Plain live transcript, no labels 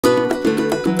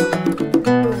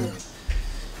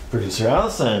Producer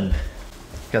Allison.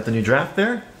 Got the new draft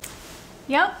there?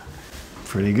 Yep.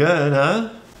 Pretty good,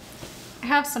 huh? I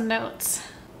have some notes.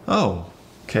 Oh,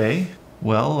 okay.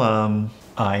 Well,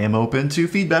 I am open to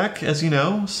feedback, as you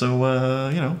know, so,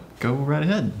 go right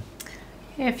ahead.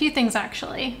 A few things,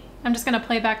 actually. I'm just going to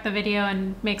play back the video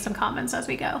and make some comments as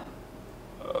we go.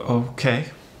 Okay.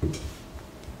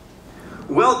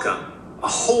 Welcome, a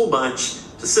whole bunch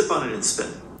to sip on it and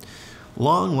spin.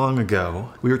 Long, long ago,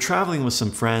 we were traveling with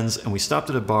some friends and we stopped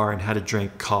at a bar and had a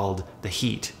drink called the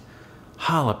Heat.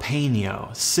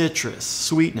 Jalapeno, citrus,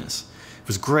 sweetness. It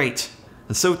was great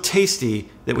and so tasty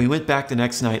that we went back the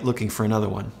next night looking for another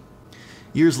one.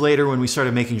 Years later, when we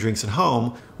started making drinks at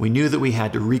home, we knew that we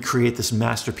had to recreate this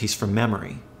masterpiece from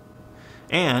memory.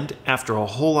 And after a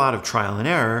whole lot of trial and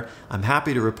error, I'm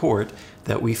happy to report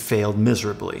that we failed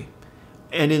miserably.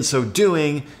 And in so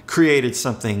doing, created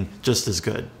something just as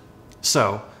good.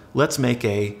 So let's make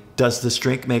a "Does this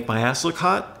drink make my ass look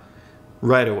hot?"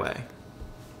 right away.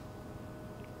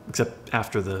 Except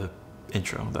after the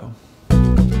intro, though.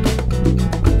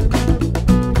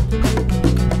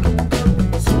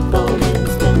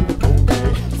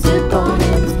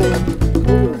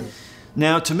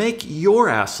 Now, to make your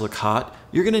ass look hot,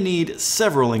 you're going to need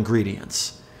several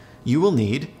ingredients. You will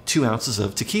need 2 ounces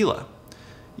of tequila.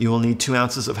 You will need 2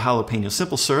 ounces of jalapeno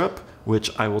simple syrup,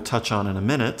 which I will touch on in a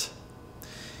minute.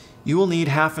 You will need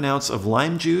 ½ an ounce of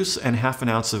lime juice and ½ an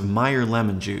ounce of Meyer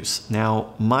lemon juice.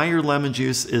 Now, Meyer lemon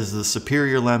juice is the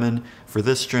superior lemon for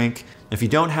this drink. If you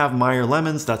don't have Meyer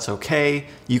lemons, that's okay.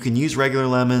 You can use regular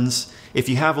lemons. If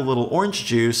you have a little orange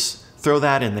juice, throw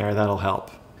that in there, that'll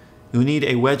help. You'll need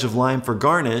a wedge of lime for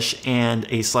garnish and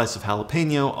a slice of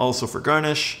jalapeno also for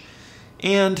garnish,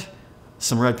 and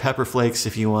some red pepper flakes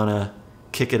if you want to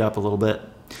kick it up a little bit.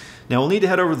 Now we'll need to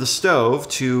head over to the stove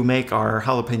to make our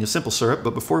jalapeno simple syrup,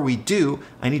 but before we do,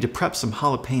 I need to prep some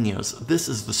jalapenos. This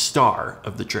is the star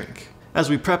of the drink. As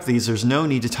we prep these, there's no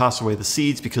need to toss away the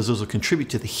seeds because those will contribute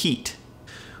to the heat.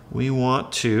 We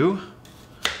want to,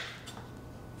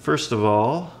 first of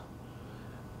all,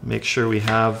 make sure we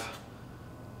have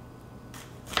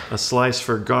a slice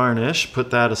for garnish,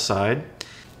 put that aside.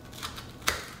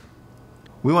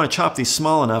 We want to chop these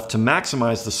small enough to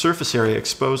maximize the surface area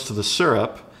exposed to the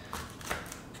syrup,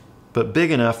 but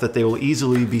big enough that they will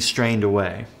easily be strained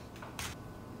away.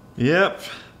 Yep,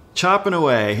 chopping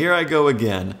away, here I go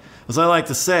again. As I like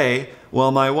to say,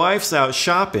 while my wife's out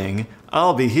shopping,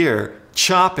 I'll be here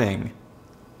chopping.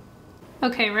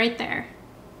 Okay, right there.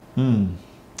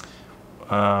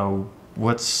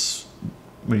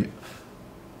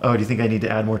 Oh, do you think I need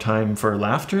to add more time for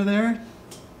laughter there?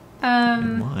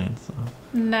 Line, so.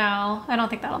 No, I don't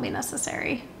think that'll be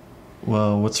necessary.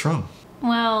 Well, what's wrong?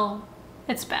 Well,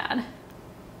 it's bad.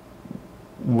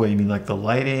 What, you mean like the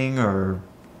lighting, or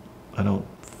I don't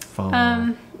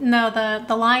follow? No,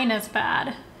 the line is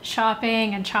bad.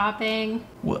 Shopping and chopping.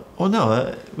 Well,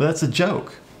 no, that's a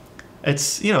joke.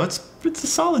 It's, it's a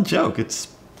solid joke. It's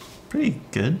pretty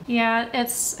good. Yeah,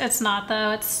 it's not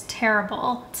though. It's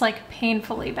terrible. It's like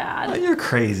painfully bad. Oh, you're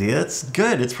crazy. That's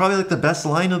good. It's probably like the best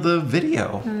line of the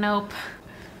video. Nope.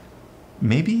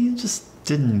 Maybe you just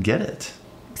didn't get it.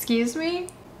 Excuse me?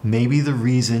 Maybe the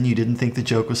reason you didn't think the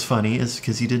joke was funny is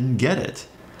because you didn't get it.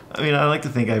 I mean, I like to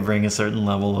think I bring a certain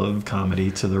level of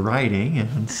comedy to the writing,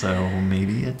 and so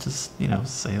maybe it just,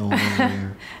 sailed over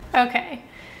your Okay.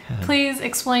 head. Please Please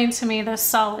explain to me this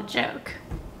solid joke.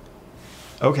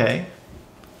 Okay.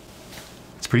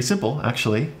 It's pretty simple,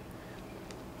 actually.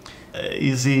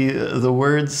 You see, the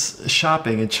words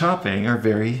shopping and chopping are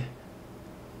very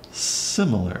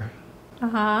similar.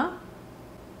 Uh-huh.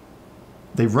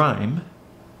 They rhyme,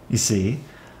 you see,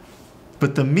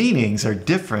 but the meanings are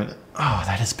different. Oh,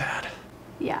 that is bad.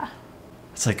 Yeah.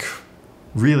 It's like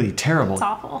really terrible. It's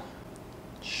awful.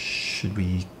 Should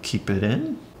we keep it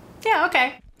in? Yeah,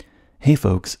 okay. Hey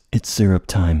folks, it's syrup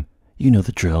time. You know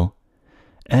the drill.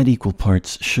 Add equal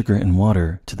parts sugar and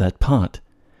water to that pot.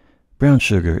 Brown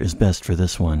sugar is best for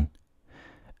this one.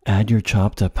 Add your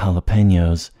chopped up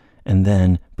jalapenos and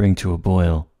then bring to a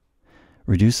boil.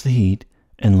 Reduce the heat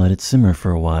and let it simmer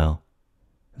for a while.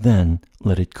 Then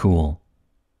let it cool.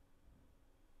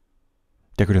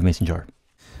 Decorative mason jar.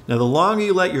 Now, the longer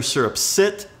you let your syrup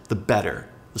sit, the better.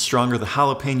 The stronger the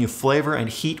jalapeno flavor and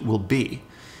heat will be.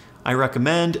 I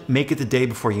recommend make it the day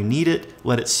before you need it.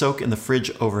 Let it soak in the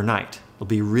fridge overnight. It'll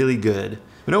be really good.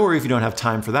 But don't worry if you don't have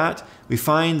time for that. We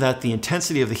find that the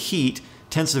intensity of the heat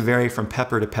tends to vary from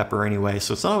pepper to pepper anyway,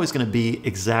 so it's not always going to be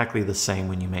exactly the same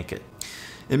when you make it.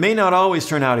 It may not always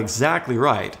turn out exactly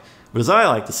right, but as I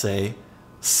like to say,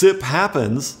 sip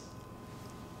happens.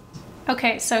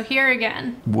 Okay, so here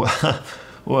again.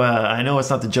 Well, I know it's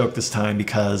not the joke this time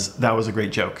because that was a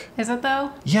great joke. Is it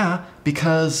though? Yeah,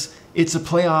 because it's a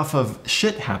play off of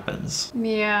shit happens.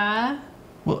 Yeah.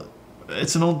 Well,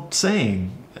 it's an old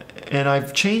saying, and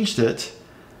I've changed it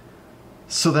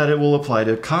so that it will apply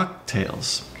to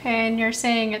cocktails. Okay, and you're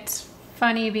saying it's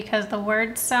funny because the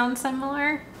words sound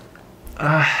similar?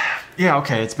 Yeah,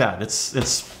 okay, it's bad.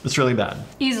 It's really bad.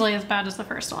 Easily as bad as the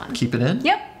first one. Keep it in?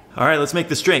 Yep. All right, let's make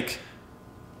this drink.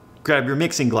 Grab your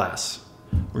mixing glass.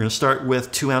 We're gonna start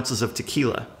with 2 ounces of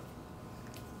tequila.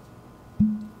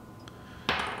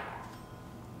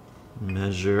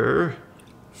 Measure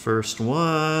first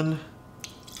 1,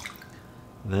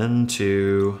 then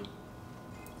 2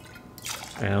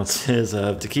 ounces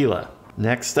of tequila.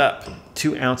 Next up,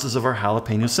 2 ounces of our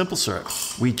jalapeno simple syrup.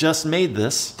 We just made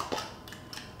this,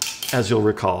 as you'll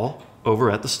recall, over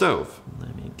at the stove.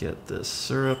 Let me get this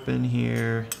syrup in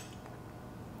here.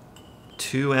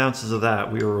 2 ounces of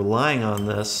that. We were relying on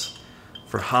this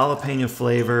for jalapeno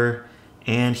flavor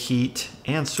and heat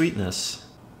and sweetness.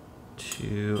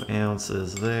 2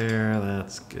 ounces there,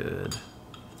 that's good.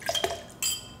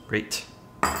 Great.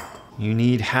 You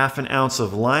need 1/2 ounce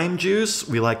of lime juice.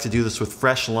 We like to do this with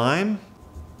fresh lime.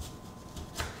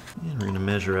 And we're gonna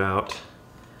measure out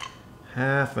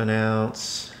 1/2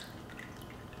 ounce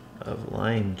of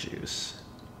lime juice.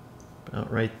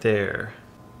 About right there.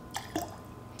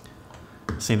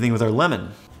 Same thing with our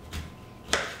lemon.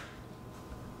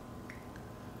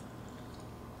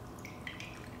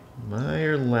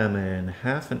 Meyer lemon,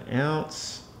 1/2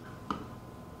 ounce.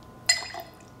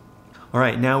 All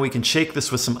right, now we can shake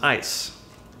this with some ice.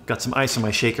 Got some ice in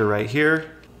my shaker right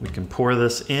here. We can pour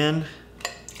this in.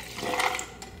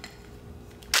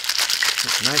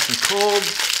 It's nice and cold,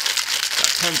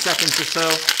 about 10 seconds or so.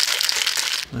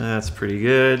 That's pretty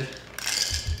good.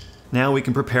 Now we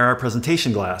can prepare our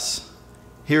presentation glass.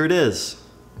 Here it is.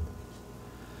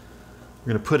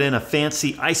 We're gonna put in a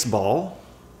fancy ice ball,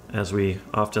 as we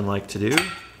often like to do.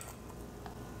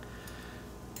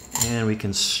 And we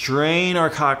can strain our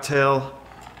cocktail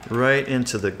right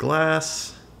into the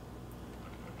glass.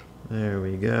 There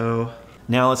we go.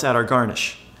 Now let's add our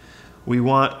garnish. We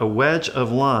want a wedge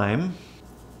of lime.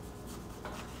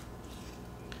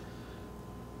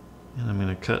 And I'm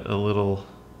gonna cut a little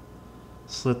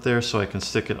slit there so I can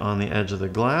stick it on the edge of the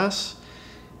glass.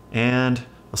 And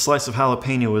a slice of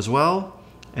jalapeno as well.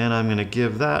 And I'm gonna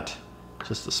give that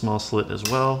just a small slit as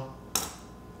well.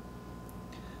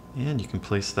 And you can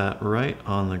place that right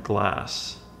on the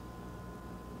glass.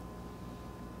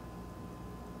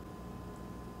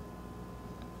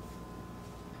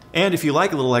 And if you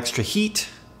like a little extra heat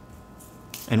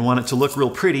and want it to look real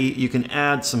pretty, you can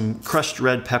add some crushed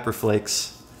red pepper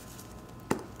flakes.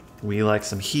 We like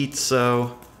some heat,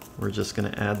 so we're just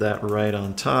gonna add that right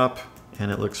on top,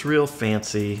 and it looks real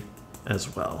fancy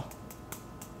as well.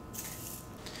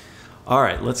 All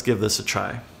right, let's give this a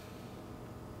try.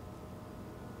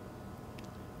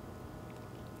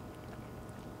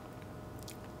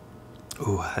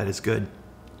 Ooh, that is good.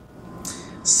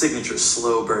 Signature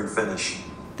slow burn finish.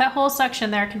 That whole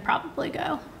section there can probably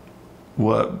go.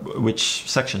 What? Which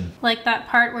section? Like that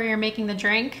part where you're making the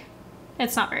drink,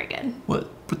 it's not very good. What?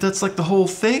 But that's like the whole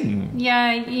thing.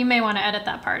 Yeah, you may want to edit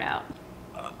that part out.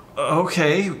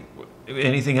 Okay.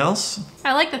 Anything else?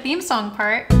 I like the theme song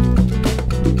part.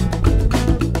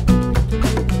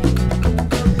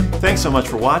 Thanks so much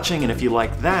for watching, and if you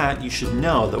like that, you should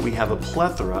know that we have a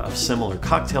plethora of similar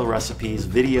cocktail recipes,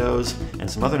 videos, and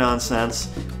some other nonsense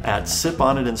at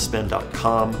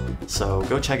siponitandspin.com, so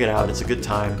go check it out, it's a good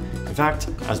time. In fact,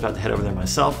 I was about to head over there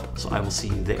myself, so I will see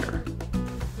you there.